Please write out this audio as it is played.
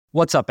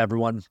What's up,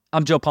 everyone?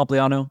 I'm Joe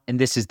Pompliano, and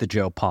this is The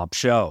Joe Pomp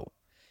Show.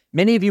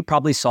 Many of you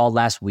probably saw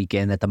last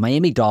weekend that the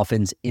Miami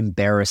Dolphins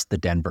embarrassed the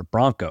Denver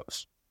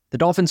Broncos. The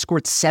Dolphins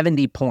scored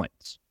 70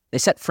 points. They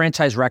set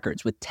franchise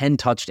records with 10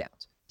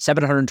 touchdowns,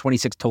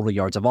 726 total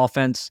yards of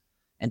offense,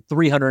 and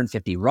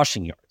 350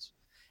 rushing yards.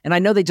 And I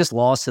know they just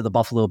lost to the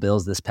Buffalo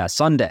Bills this past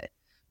Sunday,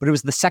 but it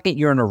was the second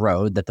year in a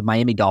row that the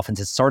Miami Dolphins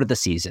had started the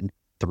season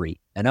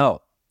 3-0.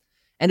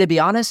 And to be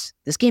honest,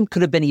 this game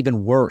could have been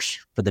even worse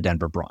for the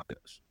Denver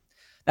Broncos.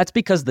 That's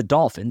because the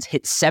Dolphins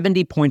hit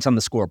 70 points on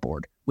the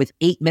scoreboard with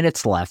 8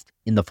 minutes left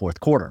in the fourth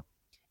quarter.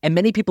 And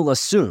many people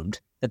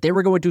assumed that they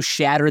were going to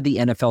shatter the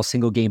NFL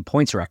single-game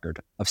points record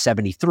of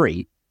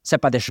 73 set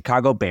by the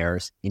Chicago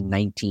Bears in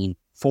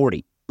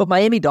 1940. But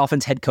Miami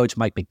Dolphins head coach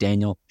Mike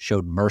McDaniel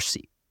showed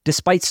mercy.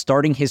 Despite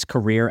starting his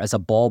career as a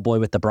ball boy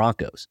with the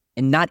Broncos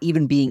and not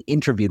even being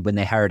interviewed when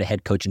they hired a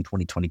head coach in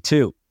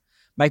 2022,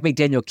 Mike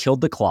McDaniel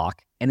killed the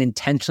clock and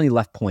intentionally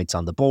left points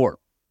on the board.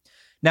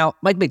 Now,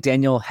 Mike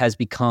McDaniel has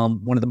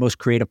become one of the most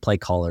creative play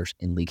callers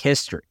in league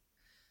history,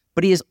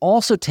 but he has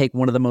also taken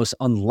one of the most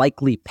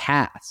unlikely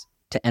paths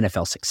to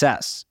NFL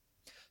success.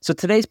 So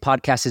today's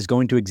podcast is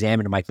going to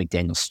examine Mike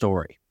McDaniel's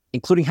story,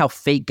 including how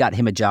fate got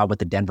him a job with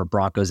the Denver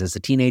Broncos as a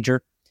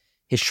teenager,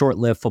 his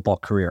short-lived football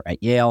career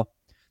at Yale,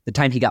 the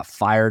time he got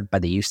fired by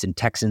the Houston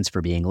Texans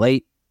for being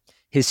late,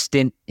 his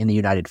stint in the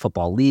United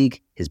Football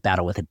League, his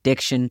battle with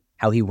addiction,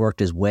 how he worked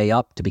his way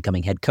up to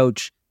becoming head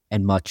coach,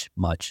 and much,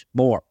 much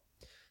more.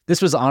 This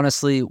was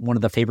honestly one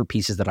of the favorite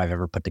pieces that I've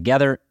ever put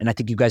together, and I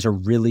think you guys are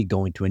really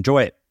going to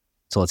enjoy it.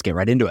 So let's get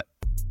right into it.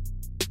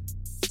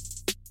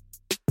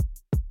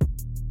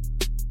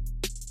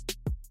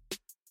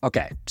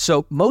 Okay,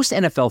 so most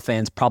NFL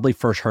fans probably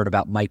first heard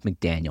about Mike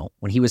McDaniel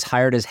when he was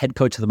hired as head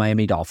coach of the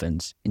Miami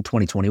Dolphins in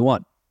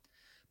 2021.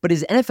 But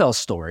his NFL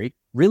story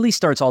really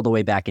starts all the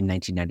way back in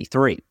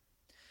 1993.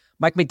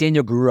 Mike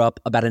McDaniel grew up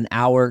about an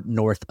hour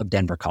north of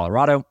Denver,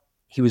 Colorado.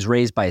 He was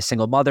raised by a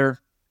single mother.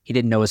 He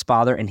didn't know his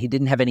father, and he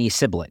didn't have any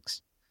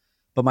siblings.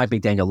 But Mike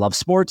McDaniel loved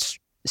sports,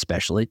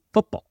 especially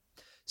football.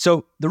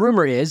 So the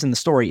rumor is, and the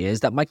story is,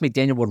 that Mike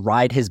McDaniel would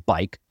ride his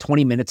bike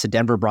 20 minutes to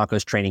Denver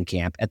Broncos training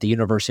camp at the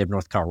University of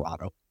North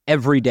Colorado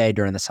every day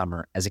during the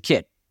summer as a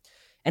kid.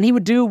 And he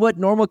would do what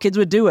normal kids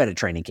would do at a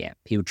training camp.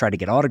 He would try to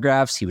get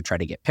autographs, he would try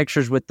to get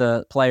pictures with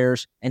the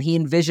players, and he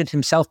envisioned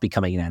himself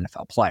becoming an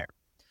NFL player.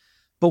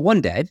 But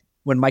one day,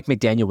 when Mike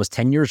McDaniel was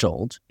 10 years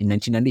old in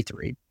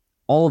 1993,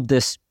 all of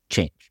this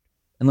changed.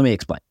 And let me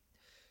explain.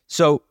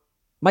 So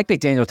Mike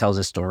McDaniel tells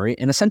his story,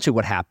 and essentially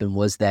what happened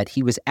was that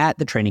he was at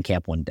the training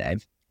camp one day,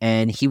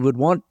 and he would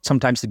want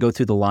sometimes to go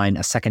through the line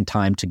a second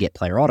time to get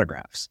player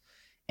autographs.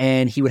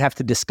 And he would have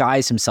to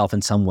disguise himself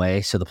in some way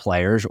so the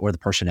players or the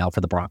personnel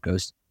for the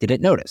Broncos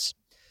didn't notice.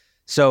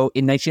 So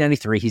in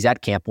 1993, he's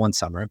at camp one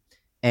summer,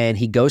 and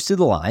he goes through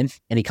the line,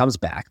 and he comes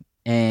back.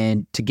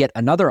 And to get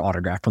another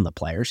autograph from the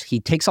players,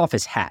 he takes off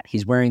his hat.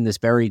 He's wearing this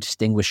very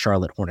distinguished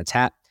Charlotte Hornets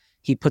hat.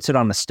 He puts it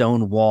on a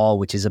stone wall,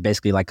 which is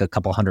basically like a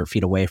couple hundred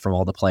feet away from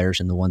all the players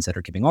and the ones that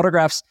are giving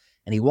autographs.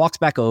 And he walks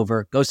back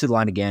over, goes through the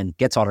line again,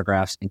 gets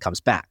autographs, and comes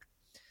back.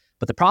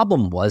 But the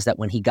problem was that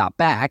when he got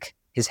back,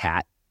 his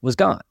hat was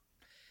gone.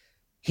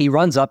 He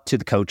runs up to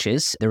the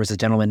coaches. There was a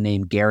gentleman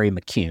named Gary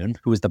McCune,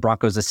 who was the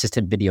Broncos'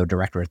 assistant video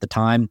director at the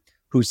time,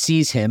 who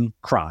sees him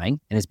crying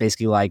and is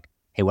basically like,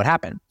 hey, what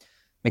happened?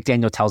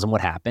 McDaniel tells him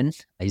what happened.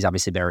 He's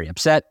obviously very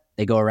upset.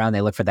 They go around, they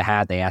look for the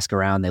hat, they ask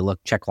around, they look,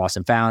 check, lost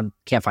and found,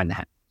 can't find the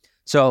hat.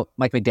 So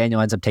Mike McDaniel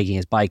ends up taking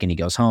his bike and he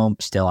goes home,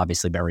 still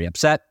obviously very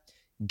upset.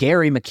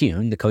 Gary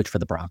McCune, the coach for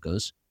the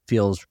Broncos,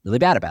 feels really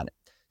bad about it.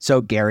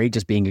 So Gary,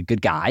 just being a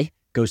good guy,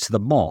 goes to the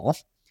mall.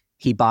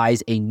 He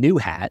buys a new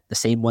hat, the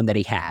same one that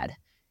he had,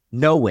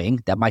 knowing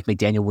that Mike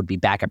McDaniel would be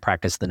back at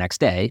practice the next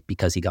day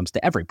because he comes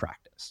to every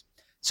practice.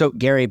 So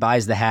Gary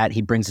buys the hat.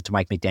 He brings it to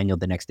Mike McDaniel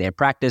the next day at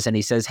practice and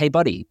he says, hey,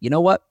 buddy, you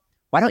know what?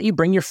 Why don't you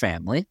bring your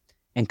family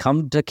and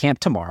come to camp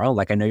tomorrow?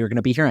 Like, I know you're going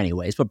to be here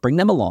anyways, but bring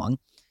them along.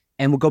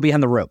 And we'll go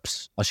behind the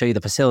ropes. I'll show you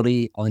the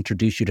facility. I'll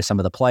introduce you to some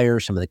of the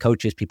players, some of the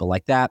coaches, people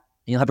like that.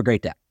 And you'll have a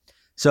great day.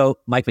 So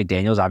Mike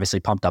McDaniel's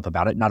obviously pumped up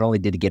about it. Not only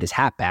did he get his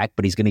hat back,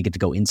 but he's going to get to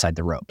go inside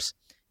the ropes.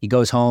 He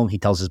goes home. He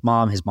tells his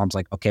mom. His mom's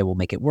like, okay, we'll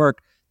make it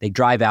work. They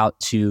drive out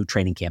to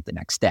training camp the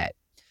next day.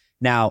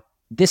 Now,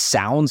 this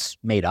sounds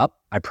made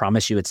up. I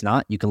promise you it's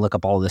not. You can look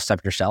up all of this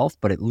stuff yourself,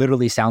 but it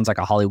literally sounds like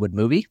a Hollywood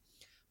movie.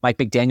 Mike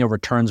McDaniel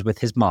returns with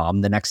his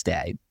mom the next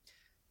day.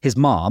 His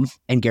mom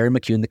and Gary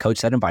McCune, the coach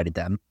that invited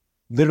them,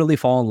 literally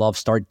fall in love,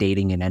 start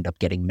dating, and end up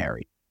getting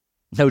married.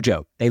 No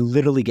joke. They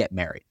literally get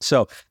married.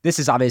 So this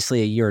is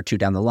obviously a year or two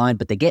down the line,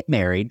 but they get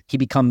married. He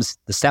becomes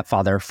the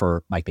stepfather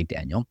for Mike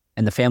McDaniel,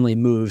 and the family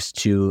moves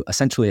to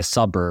essentially a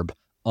suburb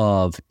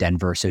of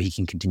Denver so he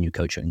can continue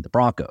coaching the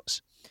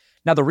Broncos.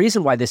 Now, the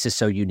reason why this is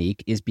so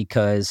unique is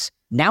because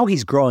now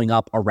he's growing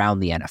up around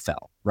the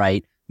NFL,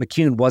 right?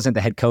 McCune wasn't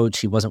the head coach.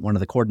 He wasn't one of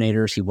the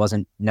coordinators. He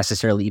wasn't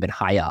necessarily even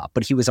high up,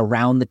 but he was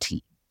around the team.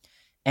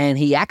 And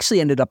he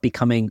actually ended up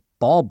becoming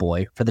ball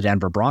boy for the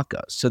Denver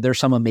Broncos. So there's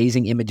some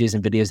amazing images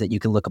and videos that you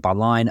can look up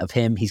online of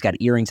him. He's got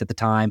earrings at the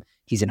time.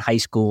 He's in high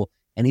school.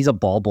 and he's a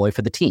ball boy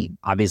for the team.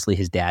 Obviously,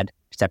 his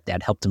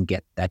stepdad helped him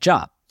get that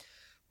job.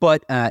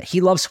 But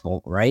he loves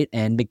football, right?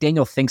 And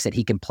McDaniel thinks that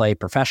he can play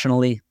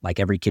professionally like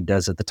every kid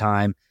does at the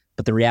time,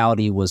 but the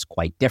reality was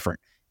quite different.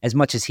 As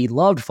much as he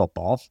loved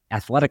football,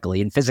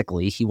 athletically and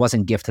physically, he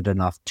wasn't gifted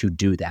enough to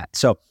do that.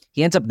 So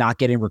he ends up not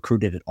getting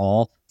recruited at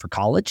all for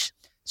college.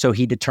 So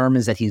he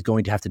determines that he's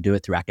going to have to do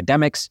it through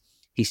academics.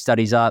 He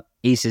studies up,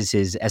 aces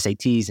his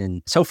SATs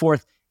and so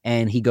forth,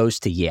 and he goes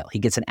to Yale. He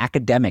gets an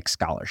academic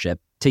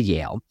scholarship to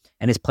Yale,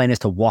 and his plan is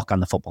to walk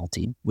on the football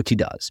team, which he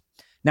does.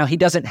 Now, he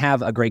doesn't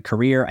have a great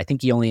career. I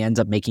think he only ends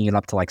up making it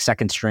up to like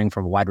second string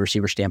from a wide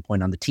receiver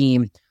standpoint on the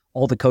team.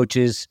 All the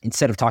coaches,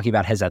 instead of talking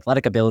about his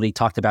athletic ability,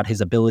 talked about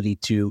his ability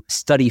to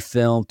study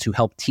film, to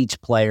help teach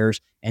players,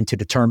 and to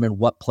determine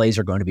what plays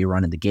are going to be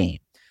run in the game.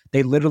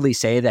 They literally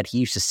say that he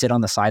used to sit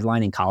on the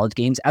sideline in college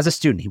games as a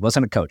student. He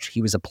wasn't a coach.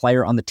 He was a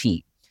player on the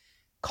team.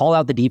 Call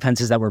out the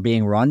defenses that were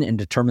being run and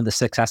determine the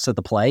success of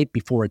the play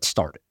before it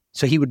started.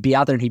 So he would be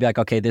out there and he'd be like,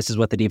 okay, this is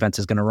what the defense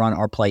is going to run.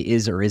 Our play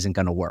is or isn't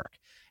going to work.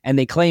 And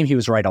they claim he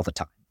was right all the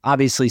time.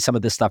 Obviously, some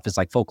of this stuff is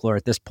like folklore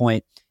at this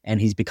point,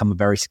 and he's become a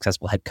very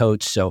successful head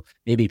coach. So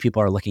maybe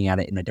people are looking at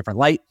it in a different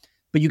light,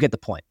 but you get the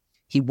point.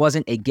 He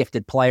wasn't a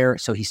gifted player,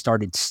 so he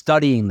started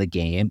studying the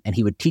game, and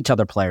he would teach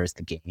other players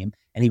the game,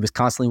 and he was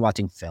constantly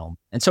watching film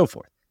and so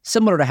forth,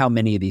 similar to how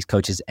many of these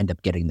coaches end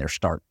up getting their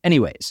start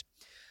anyways.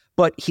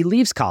 But he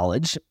leaves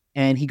college,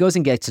 and he goes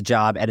and gets a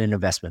job at an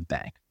investment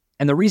bank.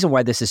 And the reason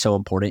why this is so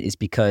important is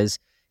because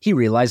he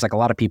realized, like a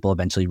lot of people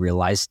eventually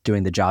realize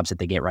doing the jobs that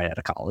they get right out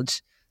of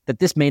college, that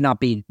this may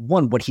not be,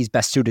 one, what he's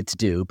best suited to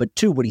do, but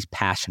two, what he's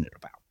passionate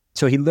about.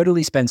 So he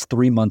literally spends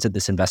 3 months at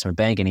this investment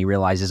bank and he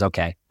realizes,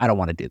 okay, I don't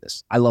want to do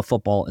this. I love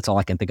football. It's all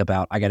I can think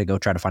about. I got to go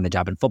try to find a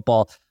job in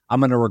football. I'm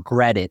going to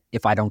regret it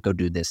if I don't go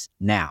do this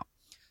now.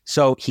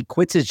 So he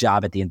quits his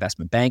job at the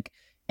investment bank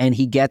and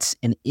he gets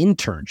an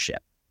internship.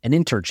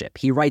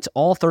 He writes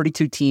all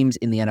 32 teams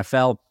in the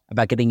NFL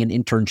about getting an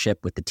internship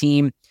with the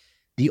team.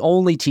 The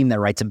only team that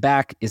writes him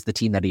back is the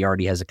team that he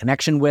already has a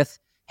connection with,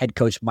 head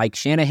coach Mike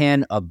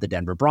Shanahan of the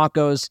Denver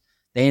Broncos.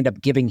 They end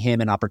up giving him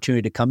an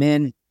opportunity to come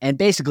in. And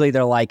basically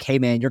they're like, hey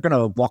man, you're going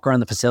to walk around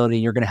the facility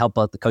and you're going to help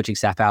out the coaching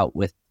staff out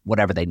with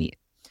whatever they need.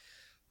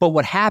 But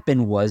what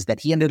happened was that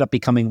he ended up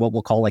becoming what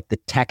we'll call like the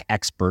tech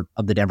expert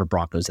of the Denver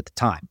Broncos at the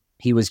time.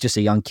 He was just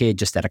a young kid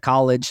just out of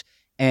college.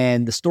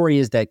 And the story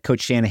is that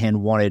Coach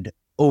Shanahan wanted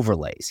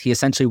overlays. He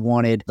essentially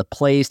wanted the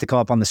plays to come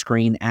up on the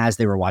screen as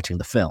they were watching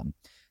the film.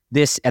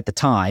 This, at the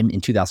time,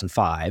 in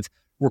 2005,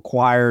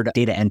 required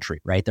data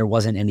entry, right? There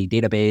wasn't any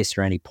database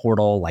or any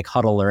portal like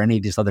Huddle or any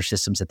of these other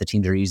systems that the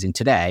teams are using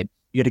today.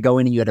 You had to go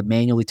in and you had to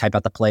manually type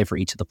out the play for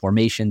each of the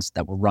formations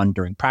that were run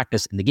during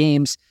practice in the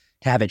games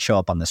to have it show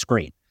up on the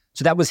screen.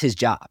 So that was his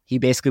job. He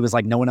basically was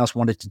like, no one else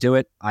wanted to do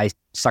it. I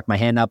stuck my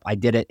hand up. I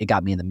did it. It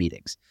got me in the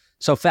meetings.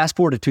 So fast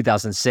forward to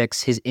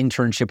 2006, his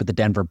internship with the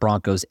Denver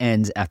Broncos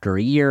ends after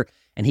a year,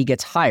 and he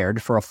gets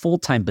hired for a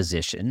full-time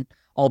position,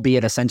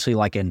 albeit essentially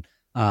like an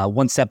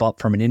one step up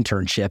from an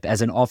internship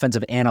as an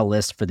offensive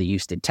analyst for the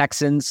Houston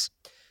Texans.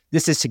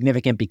 This is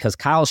significant because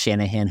Kyle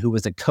Shanahan, who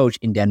was a coach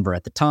in Denver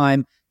at the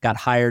time, got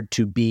hired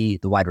to be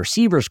the wide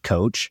receivers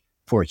coach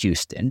for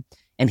Houston,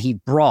 and he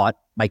brought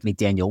Mike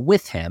McDaniel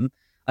with him,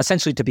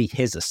 essentially to be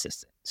his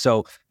assistant.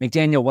 So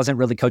McDaniel wasn't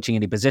really coaching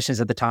any positions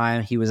at the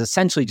time. He was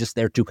essentially just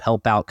there to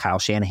help out Kyle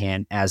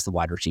Shanahan as the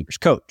wide receivers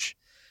coach.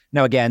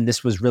 Now, again,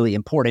 this was really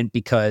important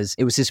because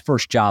it was his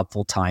first job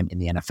full-time in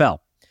the NFL.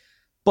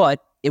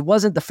 But it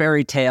wasn't the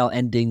fairy tale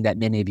ending that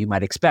many of you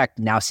might expect,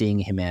 now seeing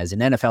him as an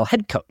NFL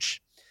head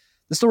coach.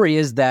 The story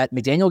is that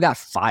McDaniel got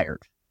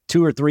fired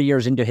 2 or 3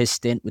 years into his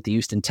stint with the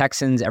Houston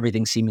Texans.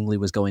 Everything seemingly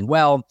was going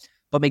well,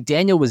 but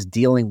McDaniel was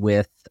dealing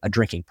with a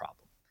drinking problem.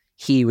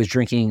 He was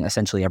drinking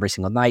essentially every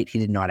single night. He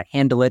didn't know how to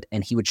handle it,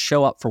 and he would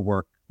show up for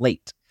work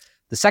late.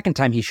 The second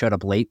time he showed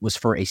up late was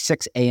for a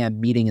 6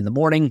 a.m. meeting in the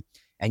morning,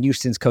 and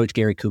Houston's coach,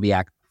 Gary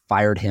Kubiak,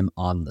 fired him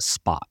on the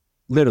spot.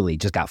 Literally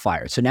just got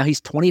fired. So now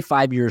he's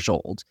 25 years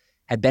old,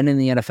 had been in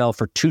the NFL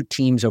for 2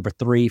 teams over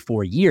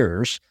 3-4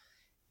 years.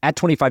 At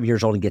 25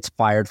 years old, he gets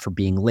fired for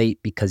being late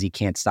because he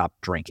can't stop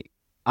drinking.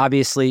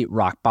 Obviously,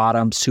 rock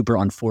bottom, super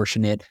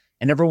unfortunate,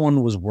 and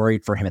everyone was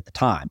worried for him at the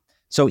time.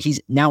 So he's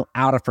now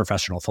out of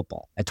professional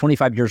football. At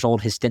 25 years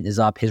old, his stint is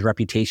up. His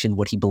reputation,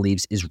 what he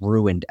believes, is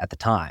ruined at the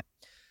time.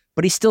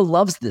 But he still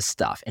loves this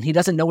stuff, and he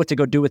doesn't know what to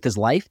go do with his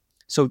life.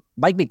 So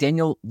Mike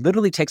McDaniel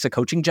literally takes a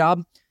coaching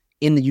job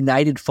in the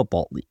United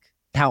Football League.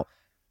 Now,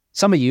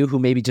 some of you who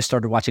maybe just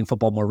started watching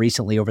football more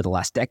recently over the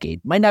last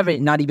decade might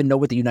not even know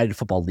what the United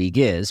Football League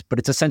is, but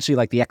it's essentially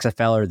like the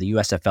XFL or the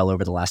USFL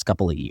over the last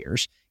couple of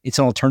years. It's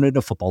an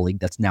alternative football league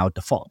that's now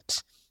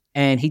defunct.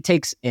 And he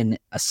takes an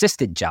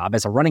assistant job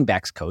as a running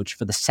backs coach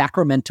for the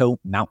Sacramento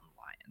Mountain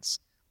Lions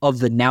of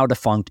the now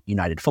defunct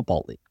United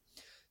Football League.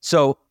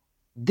 So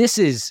this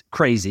is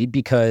crazy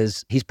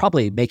because he's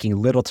probably making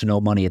little to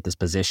no money at this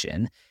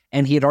position,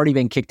 and he had already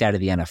been kicked out of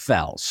the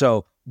NFL.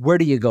 So where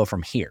do you go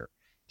from here?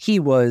 He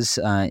was,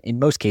 in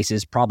most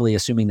cases, probably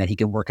assuming that he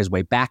can work his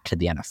way back to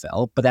the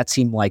NFL, but that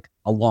seemed like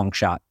a long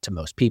shot to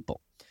most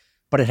people.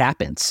 But it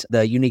happens.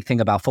 The unique thing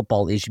about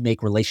football is you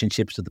make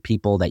relationships with the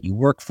people that you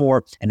work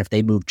for. And if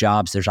they move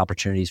jobs, there's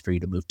opportunities for you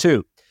to move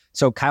too.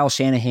 So Kyle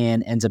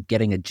Shanahan ends up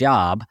getting a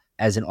job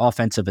as an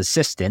offensive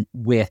assistant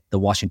with the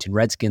Washington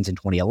Redskins in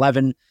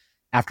 2011.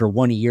 After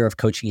 1 year of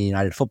coaching in the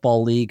United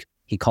Football League,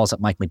 he calls up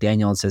Mike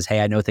McDaniel and says,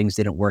 hey, I know things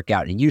didn't work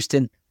out in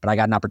Houston, but I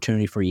got an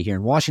opportunity for you here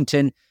in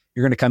Washington.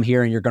 You're going to come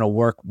here and you're going to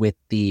work with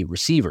the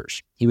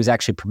receivers. He was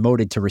actually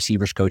promoted to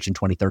receivers coach in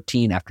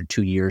 2013 after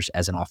 2 years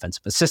as an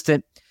offensive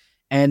assistant.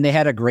 And they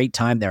had a great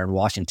time there in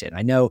Washington.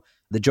 I know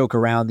the joke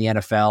around the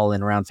NFL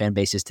and around fan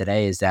bases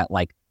today is that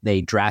like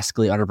they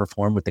drastically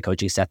underperformed with the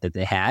coaching set that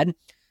they had.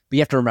 But you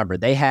have to remember,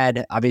 they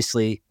had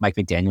obviously Mike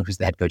McDaniel, who's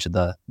the head coach of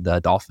the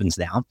Dolphins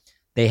now.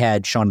 They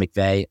had Sean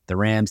McVay, the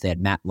Rams. They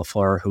had Matt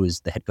LaFleur, who is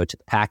the head coach of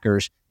the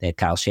Packers. They had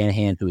Kyle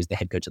Shanahan, who is the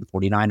head coach of the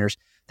 49ers.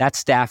 That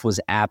staff was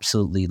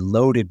absolutely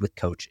loaded with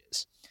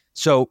coaches.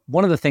 So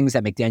one of the things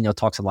that McDaniel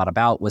talks a lot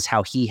about was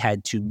how he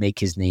had to make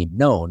his name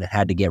known and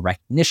had to get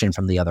recognition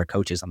from the other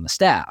coaches on the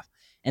staff.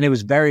 And it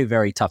was very,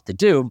 very tough to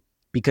do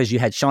because you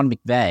had Sean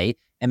McVay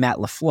and Matt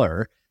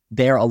LaFleur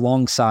there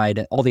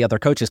alongside all the other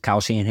coaches,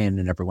 Kyle Shanahan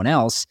and everyone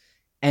else.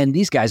 And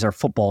these guys are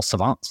football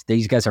savants.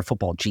 These guys are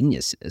football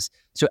geniuses.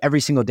 So every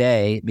single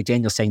day,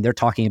 McDaniel's saying they're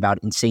talking about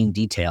insane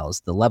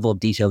details, the level of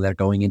detail they're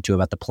going into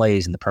about the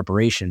plays and the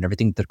preparation and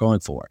everything that they're going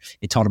for.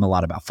 It taught him a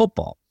lot about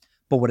football.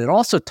 But what it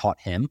also taught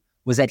him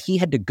was that he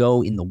had to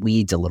go in the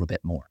weeds a little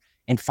bit more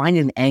and find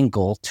an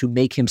angle to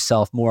make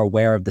himself more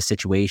aware of the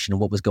situation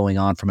and what was going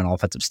on from an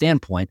offensive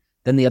standpoint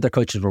than the other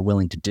coaches were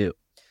willing to do.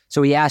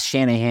 So he asked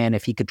Shanahan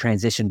if he could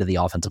transition to the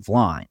offensive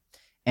line.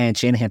 And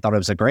Shanahan thought it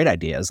was a great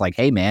idea. It's like,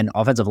 hey, man,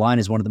 offensive line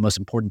is one of the most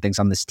important things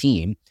on this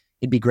team.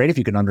 It'd be great if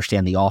you could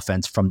understand the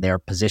offense from their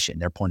position,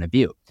 their point of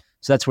view.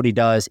 So that's what he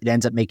does. It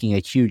ends up making a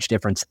huge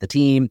difference to the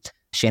team.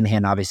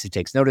 Shanahan obviously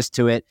takes notice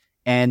to it.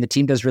 And the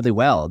team does really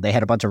well. They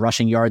had a bunch of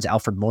rushing yards.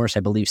 Alfred Morris,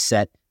 I believe,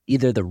 set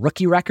either the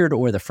rookie record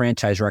or the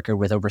franchise record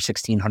with over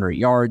 1,600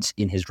 yards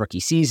in his rookie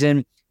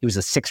season. He was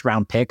a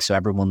 6th-round pick, so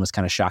everyone was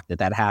kind of shocked that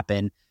that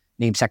happened.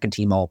 Named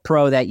second-team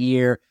All-Pro that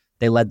year.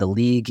 They led the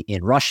league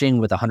in rushing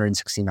with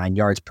 169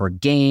 yards per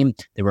game.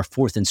 They were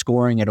 4th in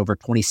scoring at over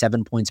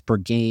 27 points per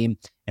game.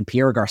 And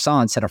Pierre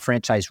Garçon set a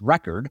franchise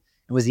record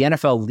and was the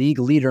NFL league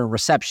leader in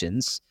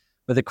receptions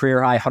with a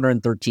career-high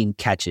 113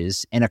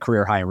 catches and a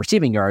career-high in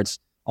receiving yards,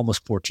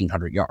 almost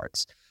 1,400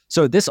 yards.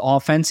 So this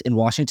offense in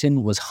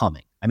Washington was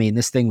humming. I mean,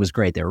 this thing was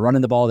great. They were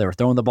running the ball, they were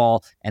throwing the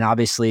ball, and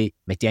obviously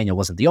McDaniel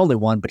wasn't the only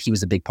one, but he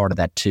was a big part of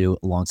that too,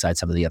 alongside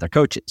some of the other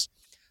coaches.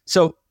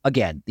 So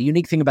again, the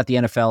unique thing about the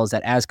NFL is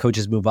that as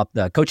coaches move up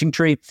the coaching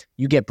tree,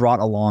 you get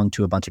brought along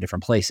to a bunch of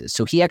different places.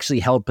 So he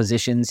actually held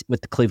positions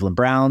with the Cleveland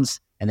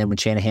Browns, and then when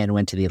Shanahan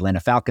went to the Atlanta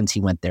Falcons,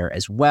 he went there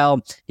as well.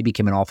 He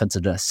became an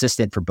offensive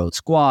assistant for both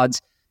squads.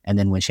 And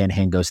then when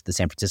Shanahan goes to the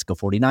San Francisco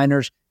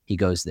 49ers, he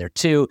goes there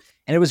too.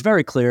 And it was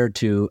very clear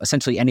to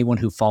essentially anyone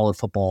who followed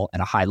football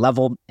at a high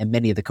level and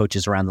many of the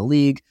coaches around the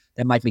league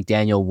that Mike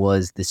McDaniel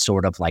was this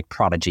sort of like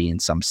prodigy in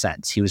some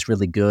sense. He was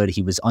really good.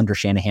 He was under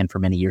Shanahan for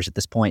many years at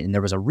this point. And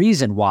there was a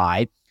reason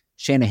why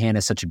Shanahan,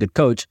 as such a good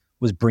coach,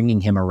 was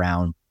bringing him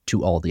around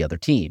to all the other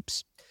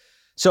teams.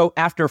 So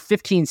after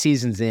 15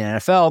 seasons in the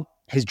NFL,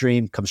 his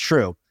dream comes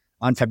true.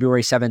 On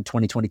February 7,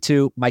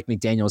 2022, Mike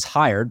McDaniel was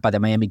hired by the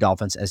Miami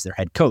Dolphins as their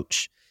head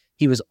coach.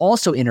 He was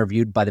also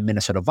interviewed by the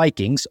Minnesota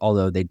Vikings,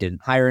 although they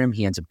didn't hire him.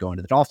 He ends up going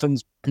to the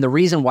Dolphins. And the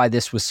reason why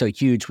this was so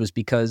huge was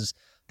because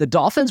the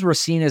Dolphins were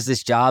seen as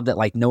this job that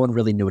like no one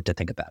really knew what to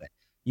think about it.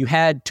 You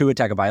had Tua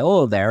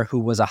Tagovailoa there, who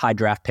was a high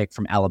draft pick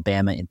from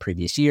Alabama in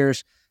previous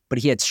years, but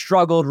he had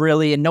struggled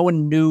really, and no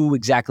one knew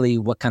exactly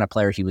what kind of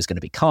player he was going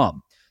to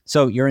become.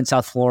 So you're in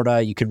South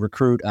Florida, you could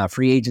recruit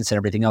free agents and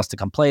everything else to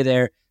come play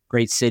there.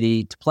 Great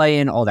city to play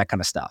in, all that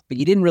kind of stuff. But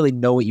you didn't really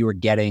know what you were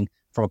getting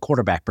from a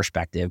quarterback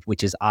perspective,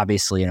 which is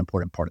obviously an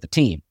important part of the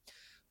team.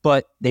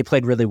 But they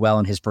played really well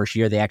in his first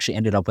year. They actually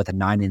ended up with a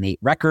 9-8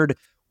 record,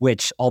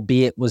 which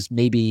albeit was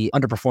maybe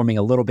underperforming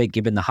a little bit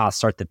given the hot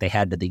start that they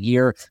had to the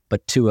year.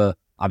 But Tua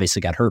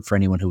obviously got hurt for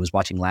anyone who was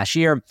watching last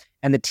year.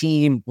 And the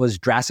team was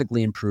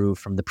drastically improved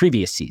from the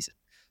previous season.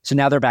 So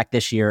now they're back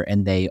this year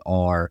and they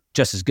are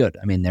just as good.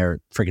 I mean,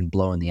 they're friggin'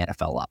 blowing the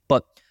NFL up.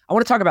 But I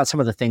want to talk about some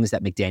of the things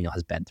that McDaniel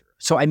has been through.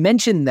 So I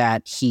mentioned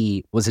that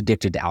he was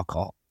addicted to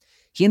alcohol.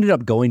 He ended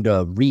up going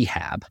to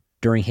rehab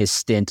during his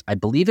stint. I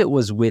believe it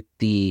was with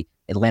the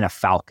Atlanta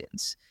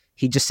Falcons.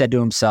 He just said to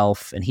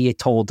himself, and he had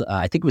told,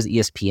 I think it was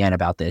ESPN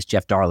about this,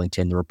 Jeff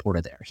Darlington, the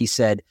reporter there. He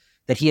said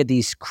that he had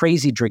these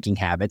crazy drinking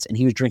habits and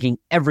he was drinking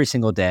every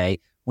single day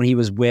when he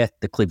was with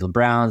the Cleveland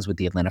Browns, with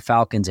the Atlanta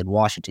Falcons in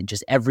Washington.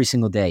 Just every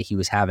single day he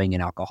was having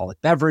an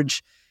alcoholic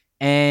beverage.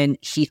 And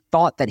he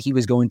thought that he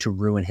was going to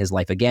ruin his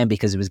life again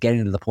because it was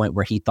getting to the point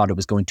where he thought it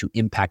was going to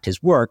impact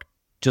his work,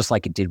 just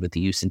like it did with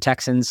the Houston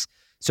Texans.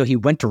 So he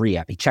went to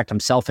rehab. He checked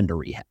himself into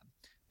rehab.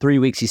 3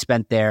 weeks he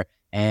spent there,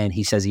 and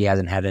he says he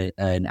hasn't had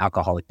an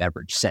alcoholic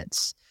beverage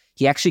since.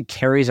 He actually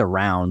carries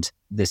around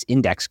this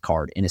index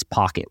card in his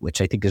pocket,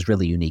 which I think is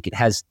really unique. It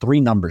has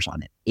 3 numbers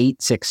on it,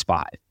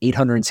 865,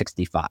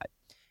 865.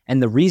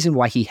 And the reason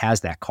why he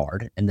has that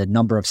card and the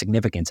number of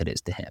significance it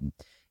is to him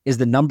is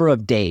the number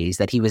of days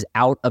that he was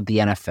out of the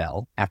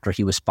NFL after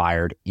he was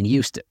fired in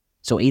Houston.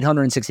 So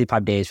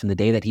 865 days from the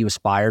day that he was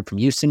fired from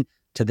Houston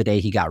to the day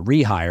he got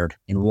rehired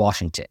in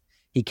Washington.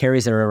 He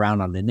carries it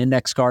around on an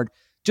index card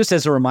just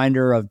as a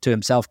reminder to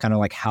himself kind of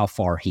like how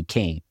far he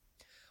came.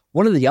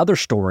 One of the other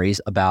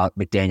stories about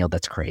McDaniel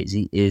that's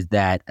crazy is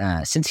that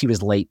since he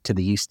was late to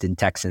the Houston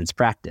Texans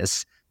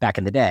practice back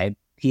in the day,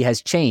 he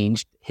has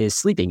changed his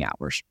sleeping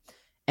hours.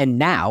 And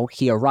now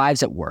he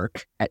arrives at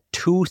work at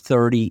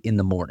 2:30 in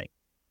the morning.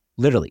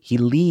 Literally, he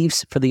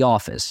leaves for the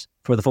office,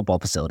 for the football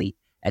facility,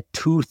 at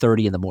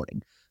 2:30 in the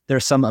morning.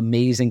 There's some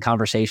amazing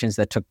conversations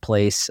that took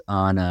place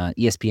on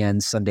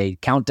ESPN's Sunday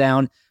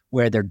Countdown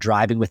where they're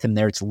driving with him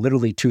there. It's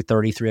literally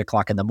 2:30, 3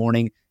 o'clock in the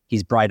morning.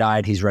 He's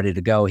bright-eyed. He's ready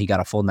to go. He got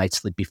a full night's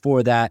sleep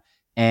before that.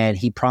 And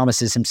he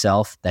promises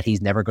himself that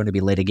he's never going to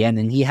be late again.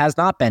 And he has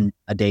not been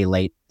a day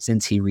late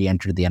since he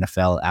re-entered the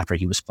NFL after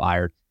he was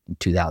fired in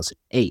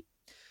 2008.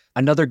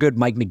 Another good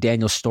Mike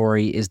McDaniel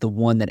story is the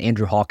one that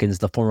Andrew Hawkins,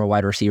 the former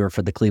wide receiver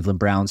for the Cleveland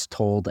Browns,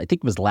 told, I think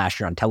it was last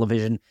year on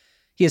television.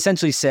 He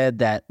essentially said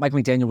that Mike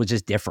McDaniel was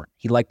just different.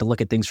 He liked to look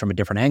at things from a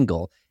different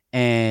angle.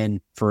 And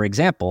for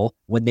example,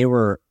 when they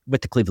were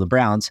with the Cleveland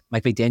Browns,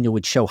 Mike McDaniel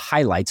would show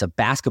highlights of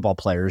basketball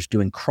players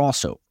doing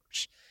crossovers.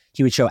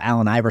 He would show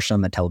Allen Iverson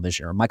on the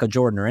television or Michael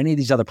Jordan or any of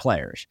these other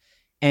players.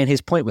 And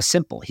his point was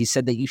simple. He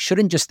said that you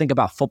shouldn't just think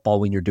about football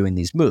when you're doing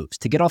these moves.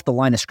 To get off the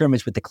line of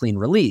scrimmage with the clean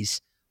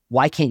release,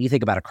 why can't you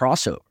think about a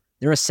crossover?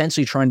 They're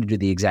essentially trying to do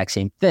the exact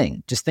same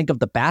thing. Just think of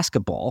the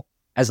basketball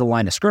as a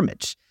line of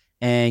scrimmage.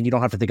 And you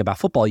don't have to think about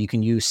football. You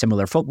can use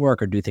similar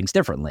footwork or do things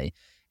differently.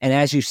 And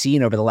as you've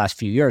seen over the last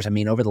few years, I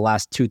mean, over the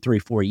last 2, 3,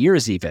 4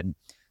 years even,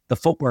 the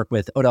footwork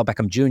with Odell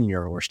Beckham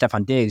Jr. or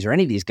Stephon Diggs or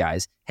any of these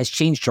guys has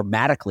changed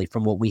dramatically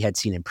from what we had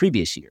seen in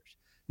previous years.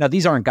 Now,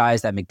 these aren't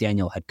guys that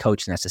McDaniel had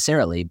coached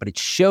necessarily, but it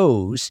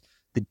shows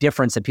the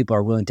difference that people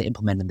are willing to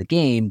implement in the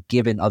game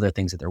given other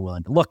things that they're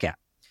willing to look at.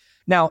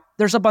 Now,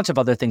 there's a bunch of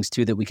other things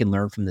too that we can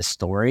learn from this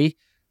story.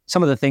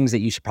 Some of the things that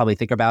you should probably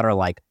think about are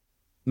like,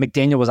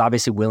 McDaniel was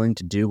obviously willing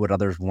to do what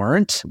others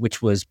weren't,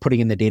 which was putting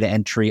in the data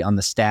entry on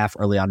the staff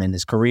early on in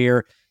his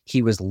career.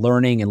 He was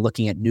learning and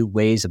looking at new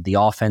ways of the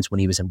offense when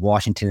he was in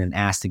Washington and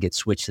asked to get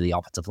switched to the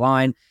offensive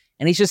line.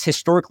 And he's just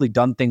historically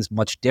done things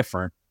much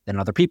different than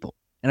other people.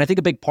 And I think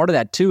a big part of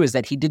that too is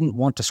that he didn't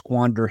want to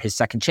squander his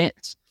second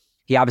chance.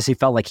 He obviously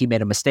felt like he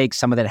made a mistake.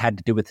 Some of that had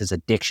to do with his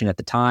addiction at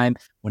the time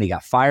when he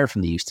got fired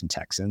from the Houston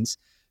Texans.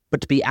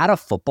 But to be out of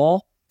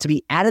football, to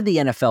be out of the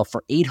NFL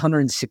for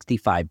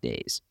 865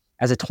 days,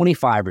 as a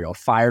 25-year-old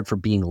fired for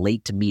being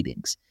late to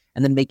meetings,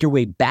 and then make your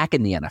way back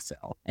in the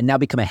NFL and now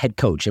become a head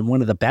coach and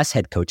one of the best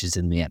head coaches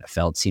in the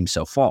NFL, it seems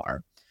so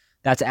far.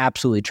 That's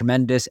absolutely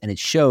tremendous, and it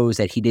shows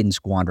that he didn't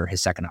squander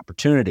his second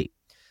opportunity.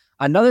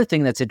 Another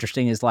thing that's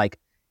interesting is like,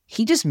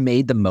 he just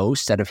made the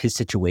most out of his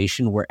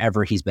situation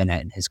wherever he's been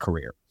at in his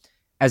career.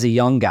 As a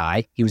young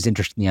guy, he was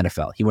interested in the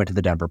NFL. He went to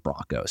the Denver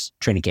Broncos,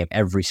 training camp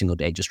every single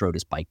day, just rode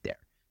his bike there.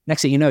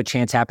 Next thing you know,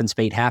 chance happens,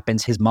 fate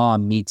happens. His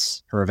mom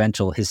meets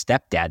his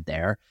stepdad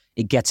there.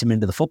 It gets him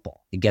into the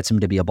football. It gets him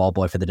to be a ball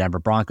boy for the Denver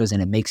Broncos,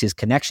 and it makes his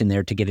connection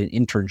there to get an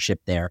internship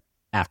there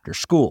after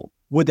school.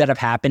 Would that have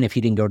happened if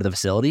he didn't go to the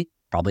facility?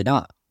 Probably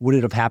not. Would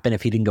it have happened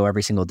if he didn't go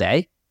every single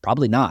day?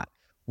 Probably not.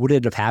 Would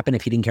it have happened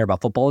if he didn't care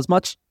about football as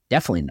much?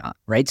 Definitely not,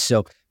 right?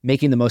 So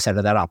making the most out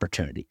of that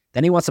opportunity.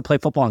 Then he wants to play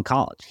football in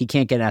college. He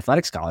can't get an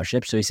athletic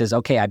scholarship, so he says,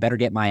 okay, I better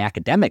get my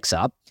academics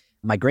up,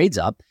 my grades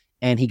up,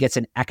 and he gets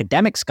an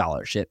academic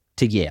scholarship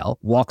to Yale,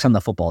 walks on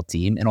the football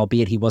team, and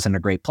albeit he wasn't a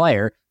great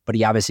player, but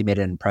he obviously made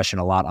an impression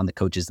a lot on the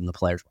coaches and the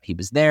players while he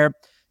was there.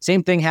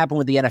 Same thing happened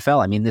with the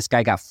NFL. I mean, this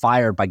guy got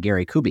fired by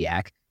Gary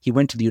Kubiak. He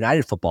went to the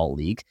United Football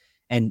League.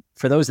 And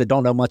for those that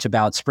don't know much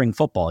about spring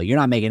football, you're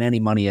not making any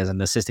money as an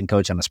assistant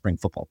coach on a spring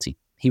football team.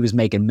 He was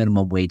making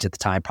minimum wage at the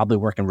time, probably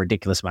working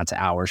ridiculous amounts of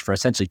hours for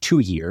essentially 2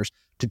 years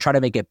to try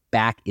to make it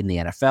back in the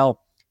NFL.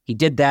 He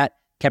did that,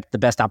 kept the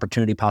best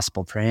opportunity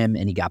possible for him,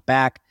 and he got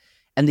back.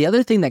 And the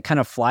other thing that kind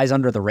of flies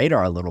under the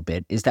radar a little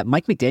bit is that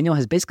Mike McDaniel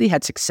has basically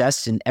had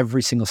success in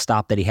every single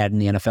stop that he had in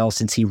the NFL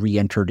since he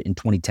re-entered in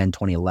 2010,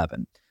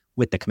 2011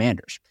 with the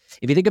Commanders.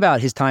 If you think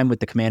about his time with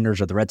the Commanders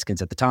or the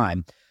Redskins at the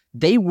time,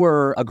 they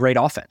were a great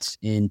offense.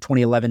 In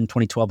 2011,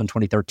 2012, and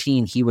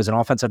 2013, he was an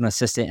offensive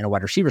assistant and a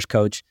wide receivers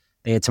coach.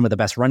 They had some of the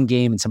best run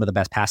game and some of the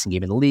best passing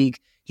game in the league.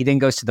 He then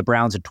goes to the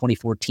Browns in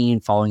 2014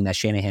 following that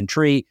Shanahan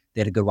tree. They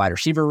had a good wide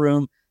receiver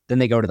room. Then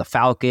they go to the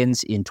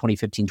Falcons in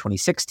 2015,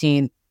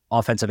 2016.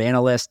 Offensive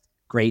analyst,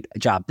 great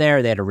job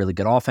there. They had a really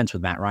good offense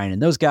with Matt Ryan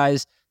and those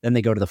guys. Then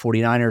they go to the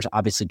 49ers,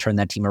 obviously turned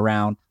that team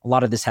around. A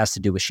lot of this has to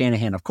do with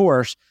Shanahan, of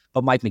course,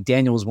 but Mike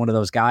McDaniel was one of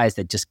those guys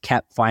that just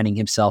kept finding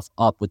himself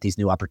up with these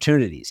new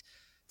opportunities.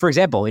 For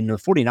example, in the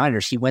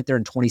 49ers, he went there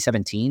in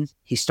 2017.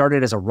 He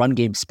started as a run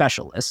game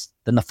specialist.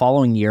 Then the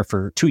following year,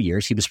 for 2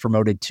 years, he was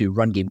promoted to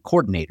run game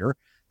coordinator.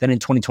 Then in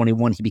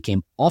 2021, he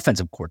became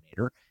offensive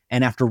coordinator.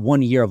 And after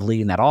 1 year of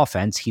leading that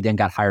offense, he then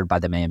got hired by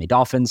the Miami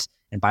Dolphins,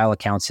 and by all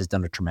accounts has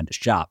done a tremendous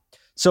job.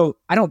 So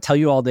I don't tell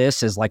you all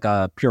this as like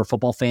a pure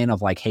football fan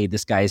of like, hey,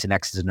 this guy is an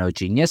X's and O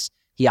genius.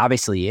 He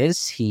obviously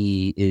is.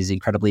 He is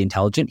incredibly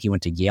intelligent. He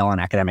went to Yale on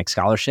academic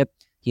scholarship.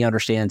 He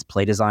understands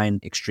play design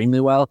extremely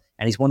well,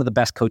 and he's one of the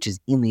best coaches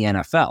in the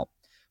NFL.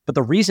 But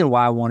the reason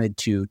why I wanted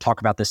to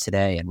talk about this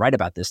today and write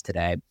about this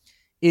today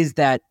is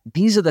that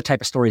these are the type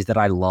of stories that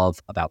I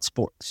love about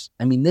sports.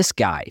 I mean, this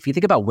guy, if you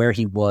think about where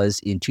he was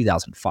in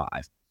 2005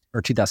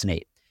 or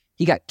 2008,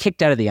 he got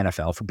kicked out of the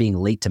NFL for being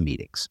late to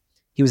meetings.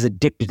 He was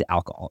addicted to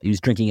alcohol. He was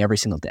drinking every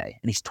single day,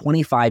 and he's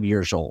 25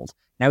 years old.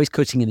 Now he's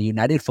coaching in the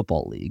United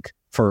Football League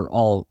for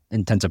all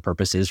intents and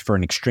purposes for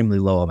an extremely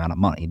low amount of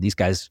money. These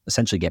guys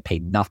essentially get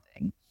paid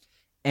nothing.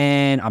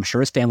 And I'm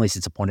sure his family's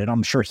disappointed.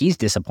 I'm sure he's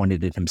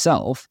disappointed in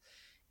himself,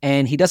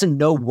 and he doesn't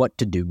know what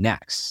to do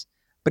next.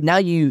 But now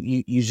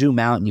you zoom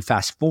out and you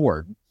fast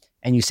forward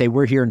and you say,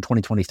 we're here in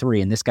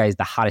 2023 and this guy is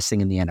the hottest thing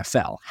in the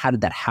NFL. How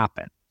did that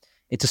happen?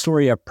 It's a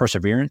story of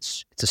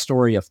perseverance. It's a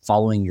story of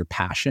following your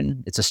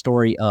passion. It's a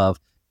story of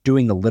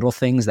doing the little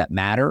things that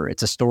matter.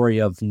 It's a story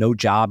of no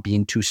job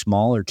being too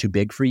small or too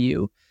big for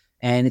you.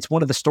 And it's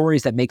one of the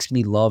stories that makes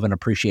me love and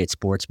appreciate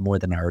sports more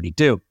than I already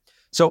do.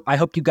 So I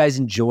hope you guys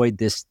enjoyed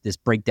this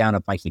breakdown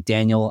of Mike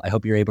McDaniel. I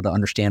hope you're able to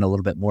understand a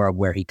little bit more of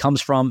where he comes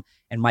from.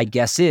 And my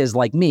guess is,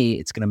 like me,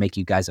 it's going to make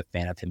you guys a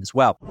fan of him as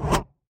well.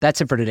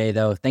 That's it for today,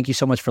 though. Thank you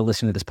so much for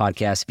listening to this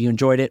podcast. If you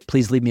enjoyed it,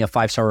 please leave me a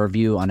 5-star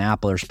review on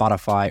Apple or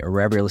Spotify or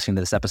wherever you're listening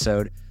to this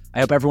episode. I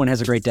hope everyone has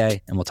a great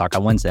day, and we'll talk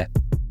on Wednesday.